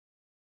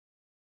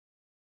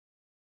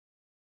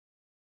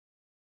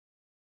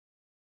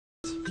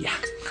Yeah,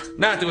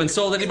 not to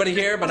insult anybody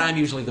here, but I'm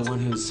usually the one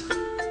who's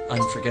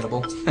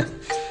unforgettable.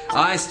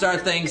 I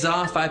start things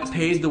off, I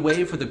paved the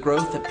way for the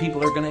growth that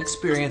people are going to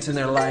experience in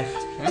their life.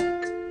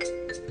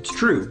 It's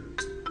true.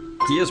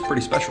 He is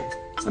pretty special.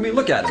 I mean,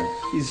 look at him.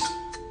 He's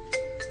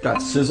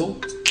got sizzle.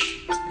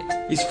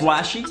 He's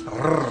flashy.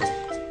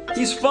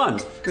 He's fun.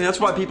 I mean, that's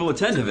why people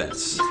attend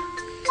events.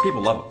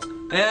 People love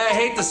him. I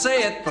hate to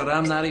say it, but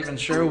I'm not even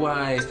sure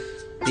why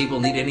people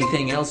need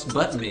anything else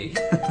but me.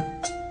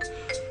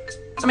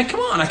 I mean,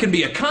 come on, I can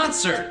be a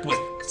concert with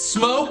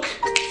smoke,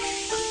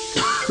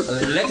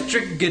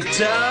 electric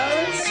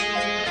guitars,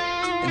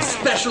 and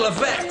special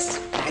effects.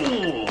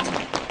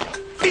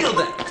 Feel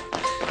that.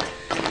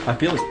 I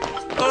feel it.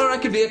 Or I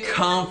could be a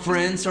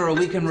conference or a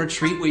weekend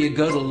retreat where you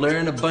go to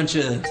learn a bunch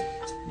of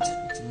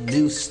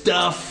new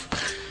stuff.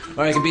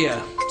 Or it could be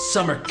a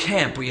summer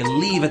camp where you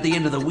leave at the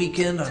end of the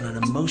weekend on an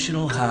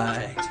emotional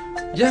high.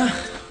 Yeah,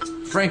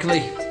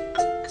 frankly,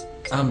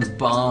 I'm the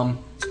bomb.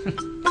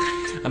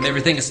 I'm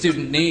everything a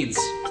student needs.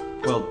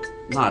 Well,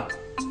 not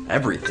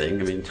everything.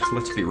 I mean,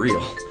 let's be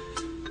real.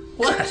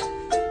 What?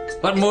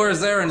 What more is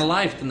there in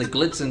life than the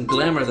glitz and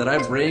glamour that I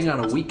bring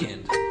on a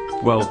weekend?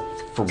 Well,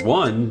 for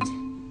one,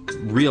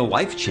 real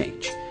life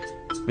change.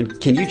 I mean,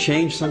 can you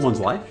change someone's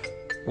life?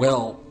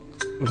 Well,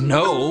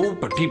 no,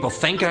 but people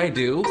think I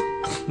do.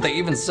 They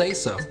even say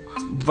so.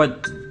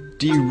 But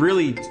do you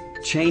really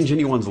change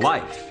anyone's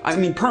life? I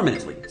mean,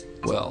 permanently.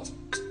 Well,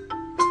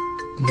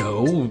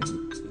 no,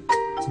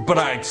 but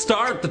I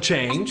start the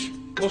change.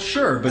 Well,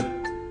 sure, but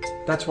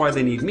that's why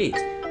they need me.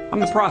 I'm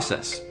the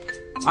process.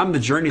 I'm the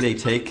journey they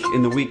take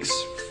in the weeks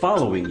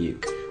following you,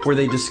 where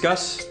they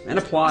discuss and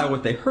apply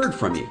what they heard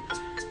from you.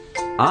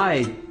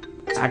 I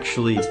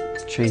actually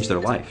change their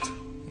life.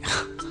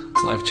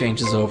 Life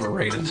change is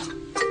overrated.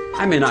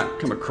 I may not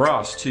come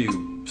across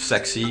too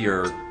sexy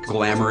or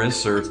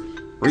glamorous or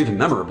even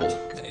memorable.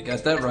 Yeah, you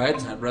got that right.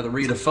 I'd rather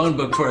read a phone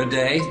book for a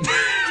day.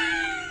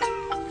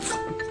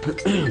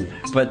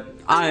 But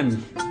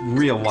I'm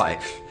real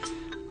life.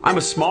 I'm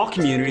a small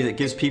community that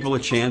gives people a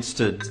chance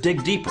to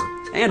dig deeper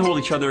and hold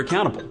each other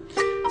accountable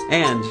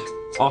and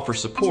offer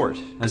support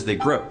as they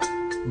grow.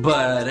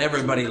 But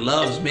everybody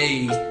loves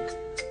me,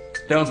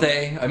 don't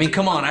they? I mean,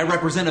 come on, I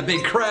represent a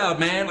big crowd,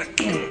 man. Like,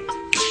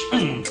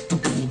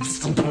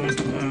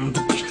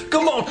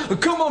 come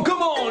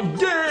on,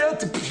 yeah!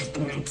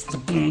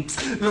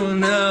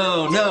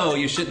 No,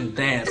 you shouldn't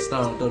dance.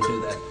 Don't do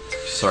that.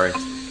 Sorry.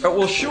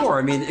 Well, sure.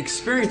 I mean,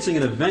 experiencing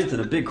an event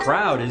in a big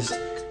crowd is,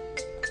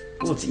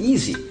 well, it's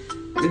easy.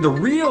 I mean, the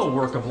real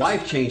work of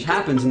life change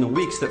happens in the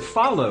weeks that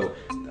follow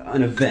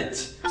an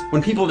event,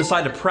 when people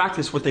decide to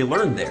practice what they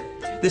learned there.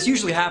 This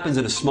usually happens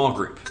in a small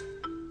group.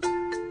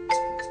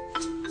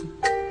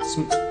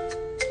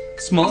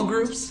 Small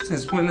groups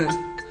is when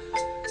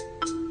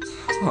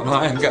oh,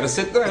 I've got to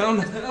sit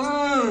down.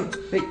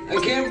 Hey, I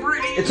can't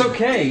breathe. it's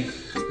okay.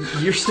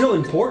 You're still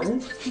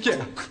important.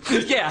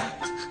 Yeah,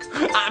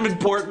 I'm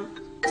important.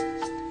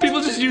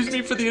 People just use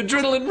me for the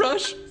adrenaline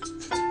rush.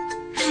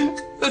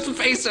 Let's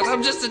face it,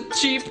 I'm just a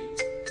cheap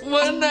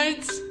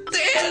one-night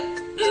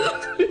stand.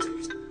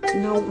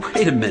 No,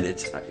 wait a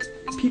minute.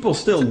 People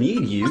still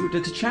need you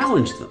to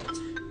challenge them.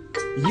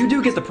 You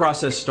do get the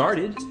process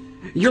started.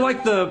 You're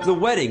like the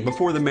wedding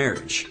before the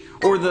marriage,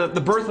 or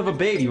the birth of a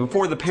baby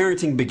before the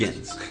parenting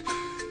begins.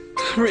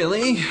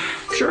 Really?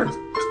 Sure.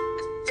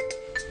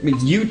 I mean,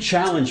 you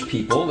challenge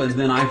people, and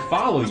then I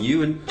follow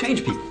you and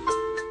change people.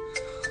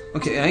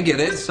 Okay, I get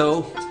it.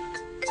 So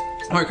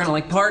we're kind of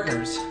like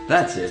partners.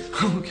 That's it.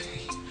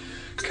 Okay.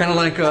 Kind of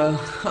like a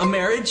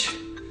marriage?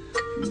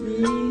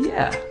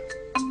 Yeah.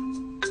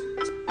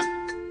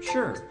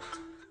 Sure.